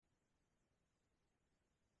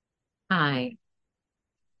Hi,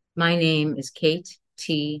 my name is Kate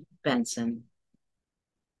T. Benson,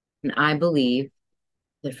 and I believe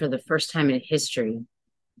that for the first time in history,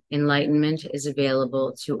 enlightenment is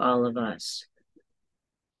available to all of us.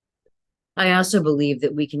 I also believe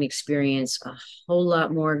that we can experience a whole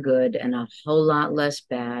lot more good and a whole lot less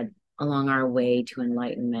bad along our way to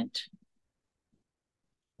enlightenment.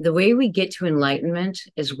 The way we get to enlightenment,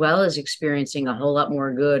 as well as experiencing a whole lot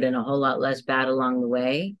more good and a whole lot less bad along the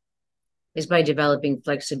way, is by developing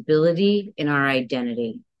flexibility in our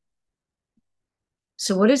identity.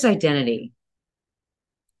 So, what is identity?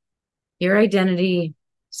 Your identity,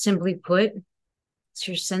 simply put, it's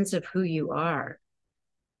your sense of who you are.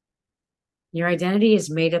 Your identity is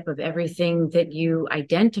made up of everything that you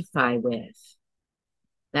identify with.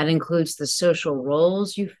 That includes the social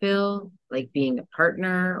roles you fill, like being a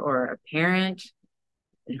partner or a parent,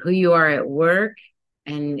 and who you are at work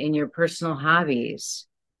and in your personal hobbies,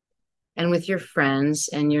 and with your friends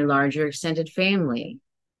and your larger extended family.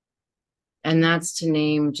 And that's to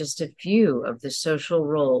name just a few of the social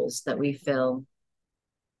roles that we fill.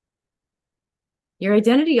 Your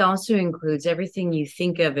identity also includes everything you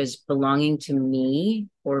think of as belonging to me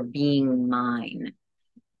or being mine.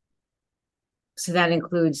 So that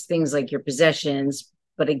includes things like your possessions,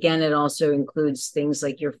 but again, it also includes things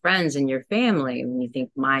like your friends and your family. When you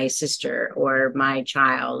think my sister or my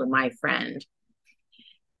child or my friend.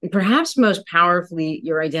 And perhaps most powerfully,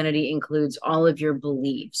 your identity includes all of your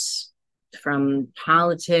beliefs, from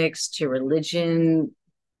politics to religion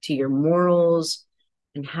to your morals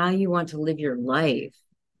and how you want to live your life.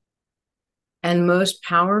 And most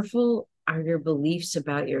powerful are your beliefs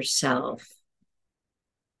about yourself.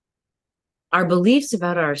 Our beliefs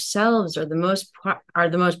about ourselves are the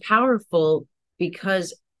most powerful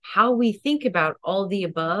because how we think about all the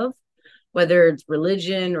above, whether it's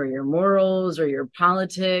religion or your morals or your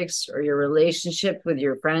politics or your relationship with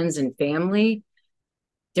your friends and family,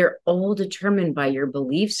 they're all determined by your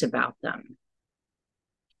beliefs about them.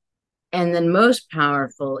 And then most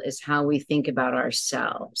powerful is how we think about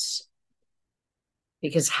ourselves,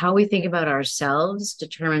 because how we think about ourselves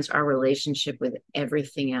determines our relationship with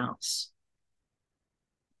everything else.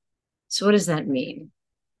 So, what does that mean?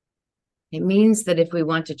 It means that if we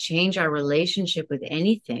want to change our relationship with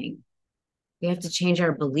anything, we have to change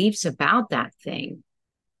our beliefs about that thing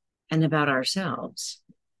and about ourselves.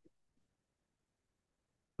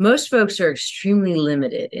 Most folks are extremely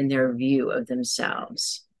limited in their view of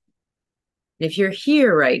themselves. If you're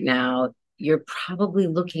here right now, you're probably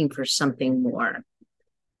looking for something more.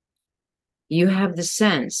 You have the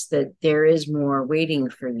sense that there is more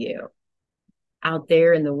waiting for you out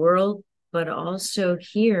there in the world, but also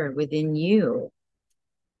here within you.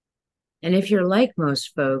 And if you're like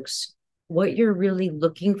most folks, what you're really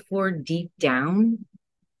looking for deep down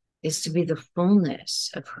is to be the fullness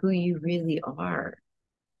of who you really are.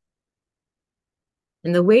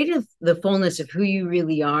 And the way to the fullness of who you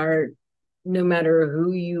really are, no matter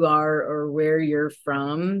who you are or where you're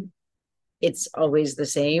from, it's always the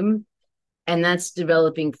same. And that's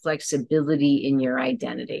developing flexibility in your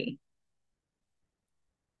identity.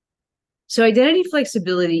 So, identity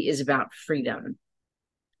flexibility is about freedom.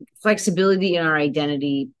 Flexibility in our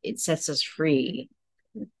identity, it sets us free.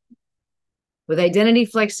 With identity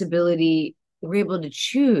flexibility, we're able to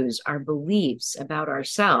choose our beliefs about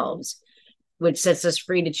ourselves, which sets us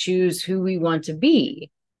free to choose who we want to be,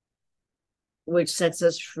 which sets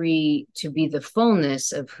us free to be the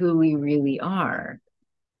fullness of who we really are.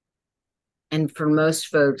 And for most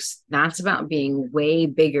folks, that's about being way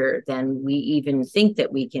bigger than we even think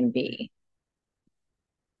that we can be,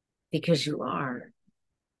 because you are.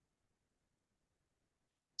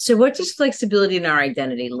 So, what does flexibility in our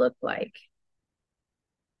identity look like?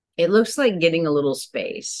 It looks like getting a little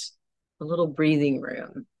space, a little breathing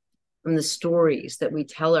room from the stories that we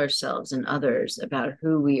tell ourselves and others about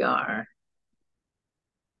who we are.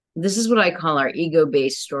 This is what I call our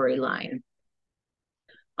ego-based storyline.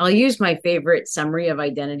 I'll use my favorite summary of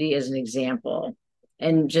identity as an example.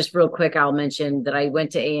 And just real quick, I'll mention that I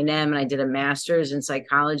went to A&M and I did a master's in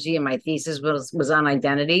psychology, and my thesis was on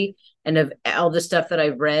identity. And of all the stuff that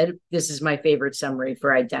I've read, this is my favorite summary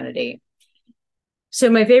for identity. So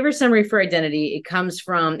my favorite summary for identity, it comes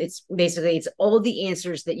from, it's basically, it's all the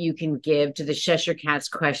answers that you can give to the Cheshire Cat's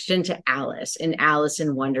question to Alice in Alice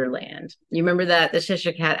in Wonderland. You remember that? The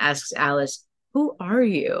Cheshire Cat asks Alice, "Who are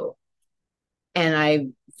you?" And I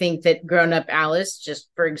think that grown up Alice, just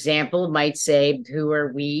for example, might say, "Who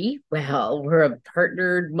are we?" Well, we're a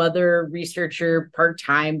partnered mother, researcher, part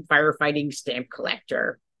time firefighting stamp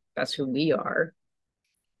collector. That's who we are.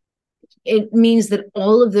 it means that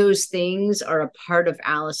all of those things are a part of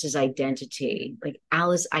Alice's identity. Like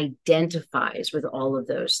Alice identifies with all of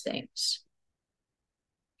those things.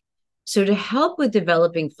 So to help with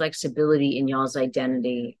developing flexibility in y'all's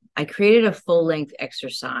identity, I created a full-length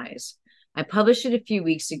exercise. I published it a few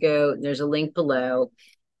weeks ago. There's a link below.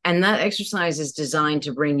 And that exercise is designed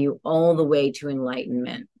to bring you all the way to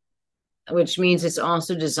enlightenment, which means it's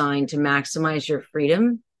also designed to maximize your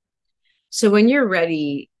freedom. So when you're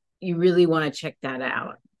ready, you really want to check that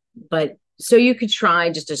out. But so you could try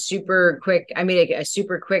just a super quick, I made a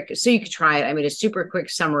super quick, so you could try it. I made a super quick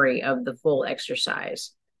summary of the full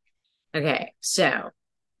exercise. Okay, so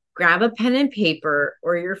grab a pen and paper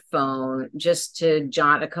or your phone just to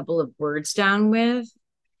jot a couple of words down with.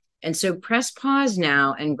 And so press pause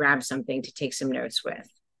now and grab something to take some notes with.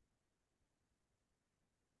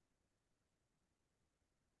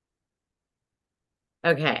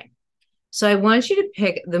 Okay, so I want you to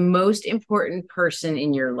pick the most important person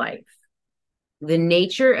in your life. The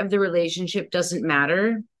nature of the relationship doesn't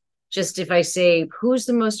matter. Just if I say, who's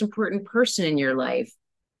the most important person in your life?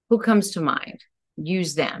 Who comes to mind?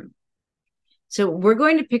 Use them. So we're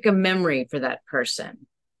going to pick a memory for that person.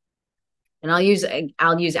 And I'll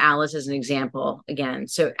use Alice as an example again.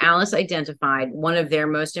 So Alice identified one of their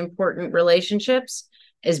most important relationships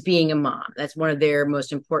as being a mom. That's one of their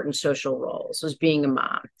most important social roles, was being a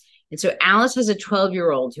mom. And so Alice has a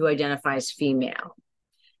 12-year-old who identifies female.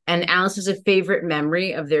 And Alice has a favorite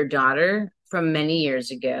memory of their daughter from many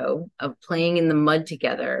years ago of playing in the mud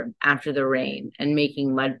together after the rain and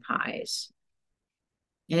making mud pies.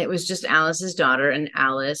 And it was just Alice's daughter and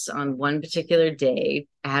Alice on one particular day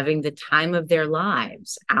having the time of their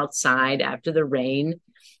lives outside after the rain.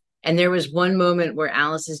 And there was one moment where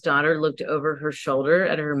Alice's daughter looked over her shoulder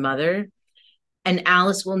at her mother, and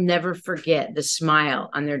Alice will never forget the smile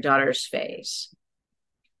on their daughter's face.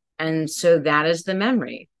 And so that is the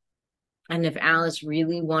memory. And if Alice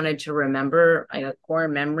really wanted to remember like a core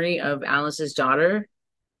memory of Alice's daughter,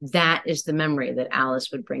 that is the memory that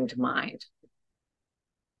Alice would bring to mind.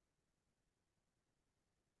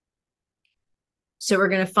 So we're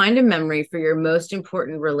going to find a memory for your most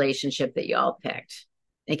important relationship that y'all picked.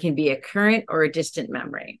 It can be a current or a distant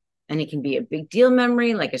memory, and it can be a big deal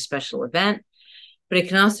memory, like a special event, but it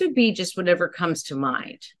can also be just whatever comes to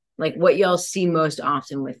mind, like what y'all see most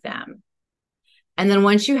often with them. And then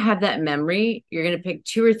once you have that memory, you're going to pick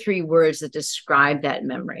 2 or 3 words that describe that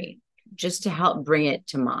memory, just to help bring it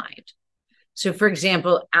to mind. So for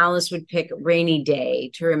example, Alice would pick rainy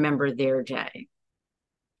day to remember their day.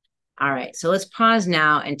 All right, so let's pause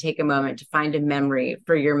now and take a moment to find a memory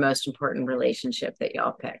for your most important relationship that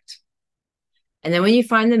y'all picked. And then when you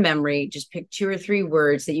find the memory, just pick 2 or 3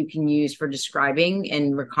 words that you can use for describing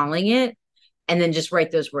and recalling it, and then just write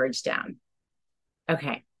those words down.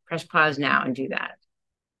 Okay, press pause now and do that.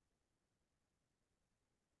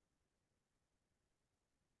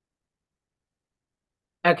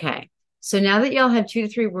 Okay, so now that y'all have 2 to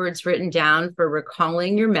 3 words written down for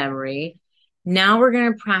recalling your memory, now we're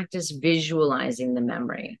going to practice visualizing the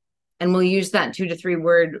memory. And we'll use that 2 to 3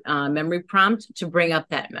 word memory prompt to bring up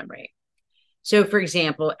that memory. So for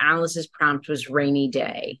example, Alice's prompt was rainy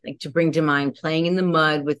day, like to bring to mind playing in the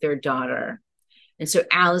mud with their daughter. And so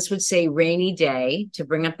Alice would say rainy day to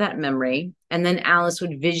bring up that memory. And then Alice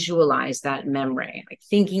would visualize that memory, like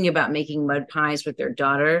thinking about making mud pies with their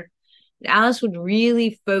daughter. Alice would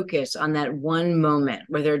really focus on that one moment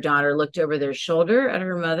where their daughter looked over their shoulder at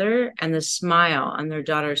her mother and the smile on their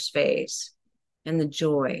daughter's face and the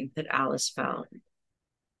joy that Alice felt.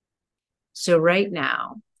 So right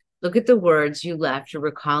now, look at the words you left to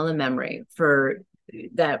recall a memory for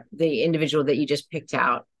the individual that you just picked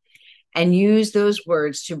out, and use those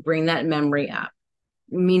words to bring that memory up,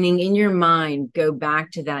 meaning in your mind, go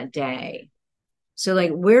back to that day. So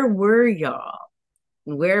like, where were y'all?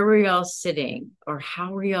 Where were y'all sitting? Or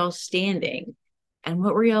how were y'all standing? And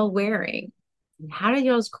what were y'all wearing? And how did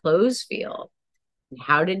y'all's clothes feel? And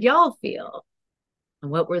how did y'all feel? And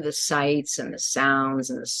what were the sights and the sounds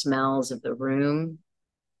and the smells of the room?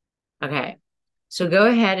 Okay, so go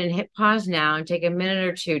ahead and hit pause now and take a minute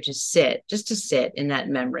or 2 to sit, just to sit in that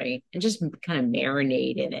memory and just kind of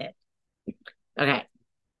marinate in it. Okay,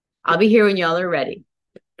 I'll be here when y'all are ready.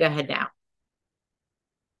 Go ahead now.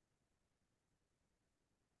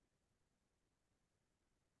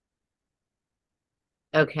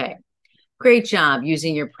 Okay, great job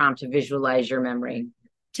using your prompt to visualize your memory.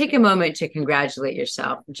 Take a moment to congratulate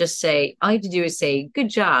yourself. Just say, all you have to do is say, good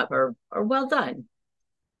job or well done.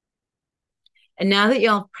 And now that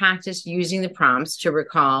y'all have practiced using the prompts to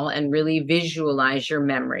recall and really visualize your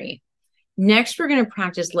memory, next we're going to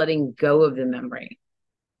practice letting go of the memory.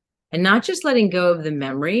 And not just letting go of the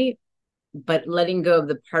memory, but letting go of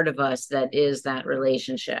the part of us that is that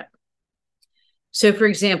relationship. So, for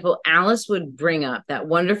example, Alice would bring up that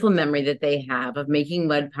wonderful memory that they have of making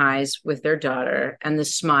mud pies with their daughter and the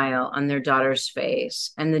smile on their daughter's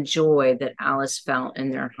face and the joy that Alice felt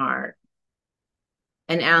in their heart.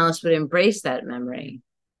 And Alice would embrace that memory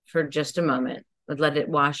for just a moment, would let it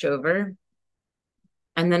wash over,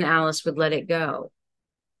 and then Alice would let it go,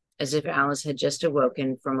 as if Alice had just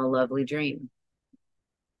awoken from a lovely dream.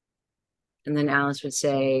 And then Alice would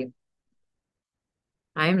say,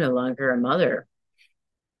 I am no longer a mother.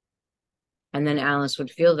 And then Alice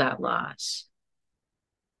would feel that loss.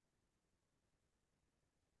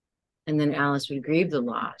 And then Alice would grieve the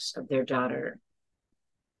loss of their daughter.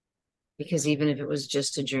 Because even if it was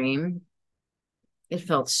just a dream, it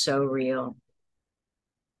felt so real.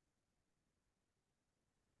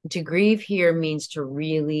 To grieve here means to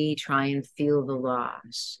really try and feel the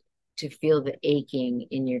loss, to feel the aching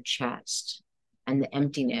in your chest and the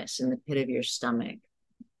emptiness in the pit of your stomach.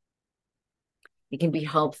 It can be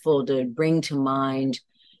helpful to bring to mind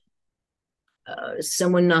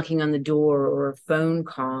someone knocking on the door or a phone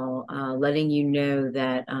call, letting you know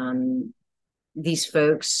that these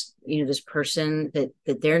folks, this person,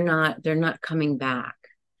 that they're not coming back,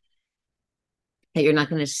 that you're not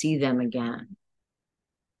going to see them again.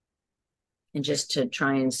 And just to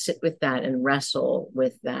try and sit with that and wrestle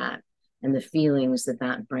with that and the feelings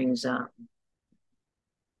that brings up.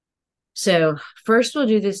 So first we'll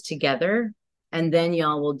do this together, and then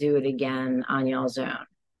y'all will do it again on y'all's own.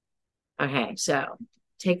 Okay, so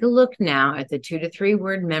take a look now at the 2 to 3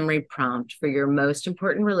 word memory prompt for your most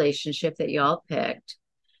important relationship that y'all picked,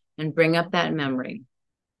 and bring up that memory.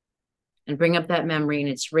 And bring up that memory in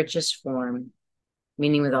its richest form,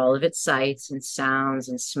 meaning with all of its sights and sounds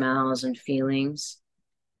and smells and feelings.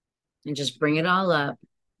 And just bring it all up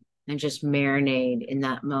and just marinate in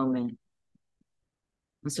that moment.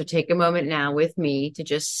 And so take a moment now with me to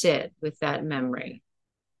just sit with that memory.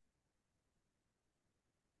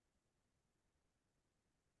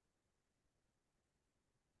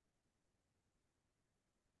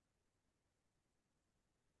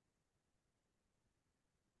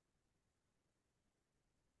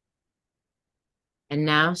 And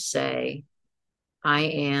now say, I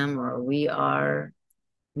am, or we are,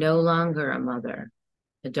 no longer a mother,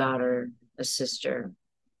 a daughter, a sister,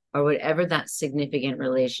 or whatever that significant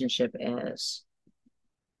relationship is.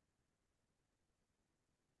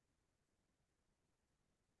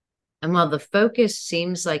 And while the focus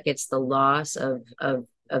seems like it's the loss of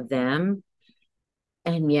them,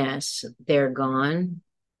 and yes, they're gone,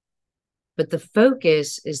 but the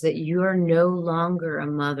focus is that you are no longer a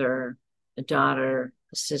mother, a daughter,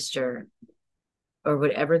 a sister, or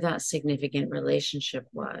whatever that significant relationship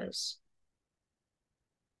was.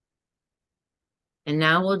 And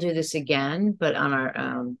now we'll do this again, but on our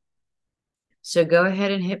own. So go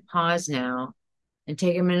ahead and hit pause now and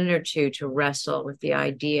take a minute or two to wrestle with the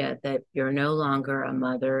idea that you're no longer a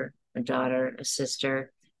mother, a daughter, a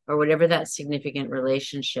sister, or whatever that significant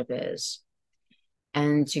relationship is,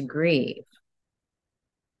 and to grieve.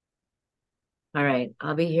 All right,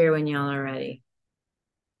 I'll be here when y'all are ready.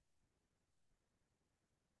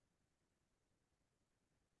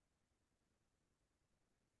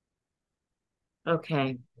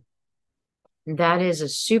 Okay. That is a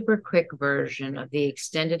super quick version of the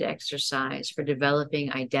extended exercise for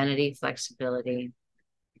developing identity flexibility.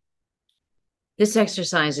 This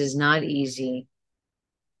exercise is not easy,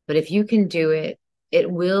 but if you can do it, it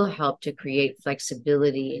will help to create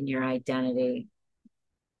flexibility in your identity.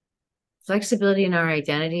 Flexibility in our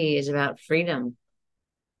identity is about freedom.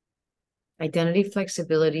 Identity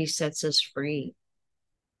flexibility sets us free.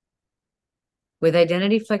 With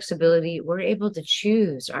identity flexibility, we're able to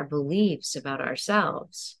choose our beliefs about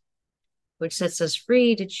ourselves, which sets us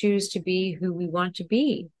free to choose to be who we want to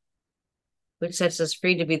be, which sets us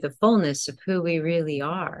free to be the fullness of who we really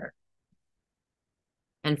are.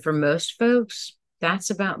 And for most folks,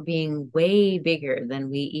 that's about being way bigger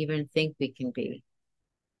than we even think we can be.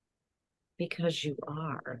 Because you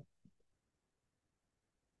are.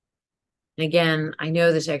 And again, I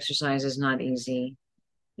know this exercise is not easy,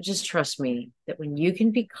 but just trust me that when you can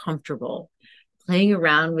be comfortable playing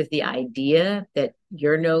around with the idea that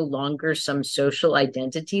you're no longer some social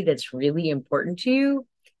identity that's really important to you,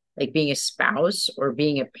 like being a spouse or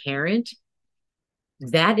being a parent,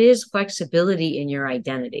 that is flexibility in your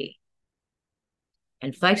identity.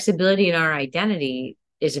 And flexibility in our identity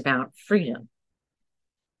is about freedom.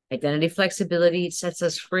 Identity flexibility sets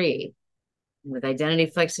us free. And with identity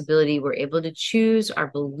flexibility, we're able to choose our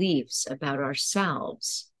beliefs about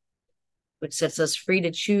ourselves, which sets us free to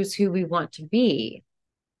choose who we want to be,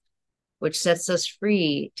 which sets us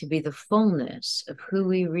free to be the fullness of who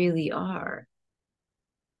we really are.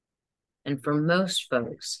 And for most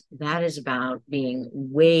folks, that is about being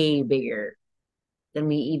way bigger than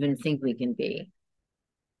we even think we can be.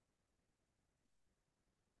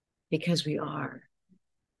 Because we are.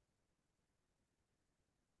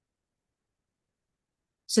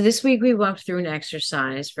 So this week we walked through an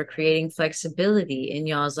exercise for creating flexibility in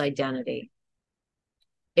y'all's identity.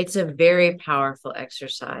 It's a very powerful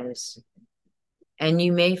exercise, and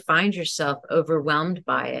you may find yourself overwhelmed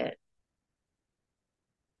by it.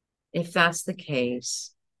 If that's the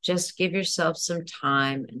case, just give yourself some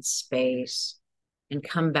time and space and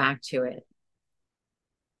come back to it.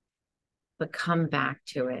 But come back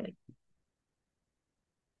to it.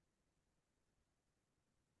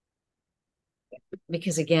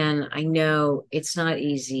 Because again, I know it's not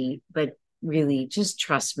easy, but really just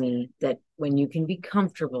trust me that when you can be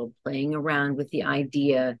comfortable playing around with the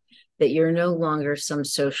idea that you're no longer some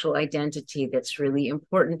social identity that's really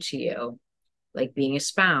important to you, like being a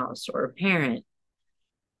spouse or a parent,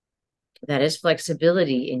 that is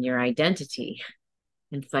flexibility in your identity.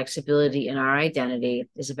 And flexibility in our identity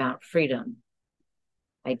is about freedom.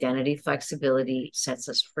 Identity flexibility sets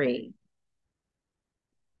us free.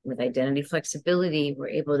 With identity flexibility, we're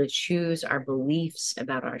able to choose our beliefs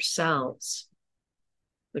about ourselves,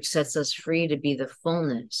 which sets us free to be the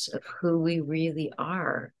fullness of who we really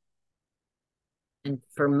are. And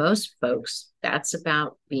for most folks, that's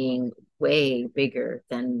about being way bigger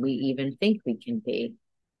than we even think we can be.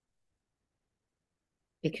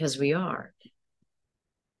 Because we are.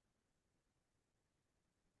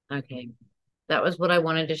 Okay, that was what I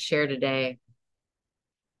wanted to share today.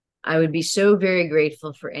 I would be so very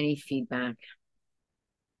grateful for any feedback.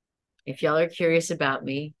 If y'all are curious about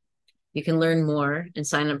me, you can learn more and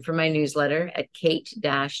sign up for my newsletter at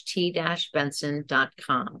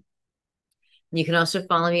kate-t-benson.com. You can also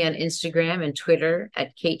follow me on Instagram and Twitter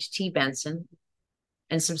at Kate T. Benson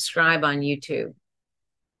and subscribe on YouTube.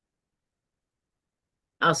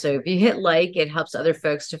 Also, if you hit like, it helps other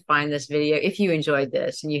folks to find this video. If you enjoyed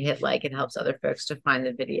this and you hit like, it helps other folks to find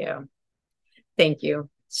the video. Thank you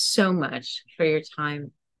so much for your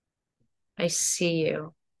time. I see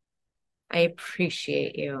you. I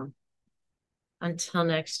appreciate you. Until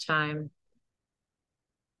next time.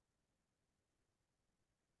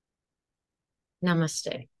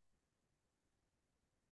 Namaste.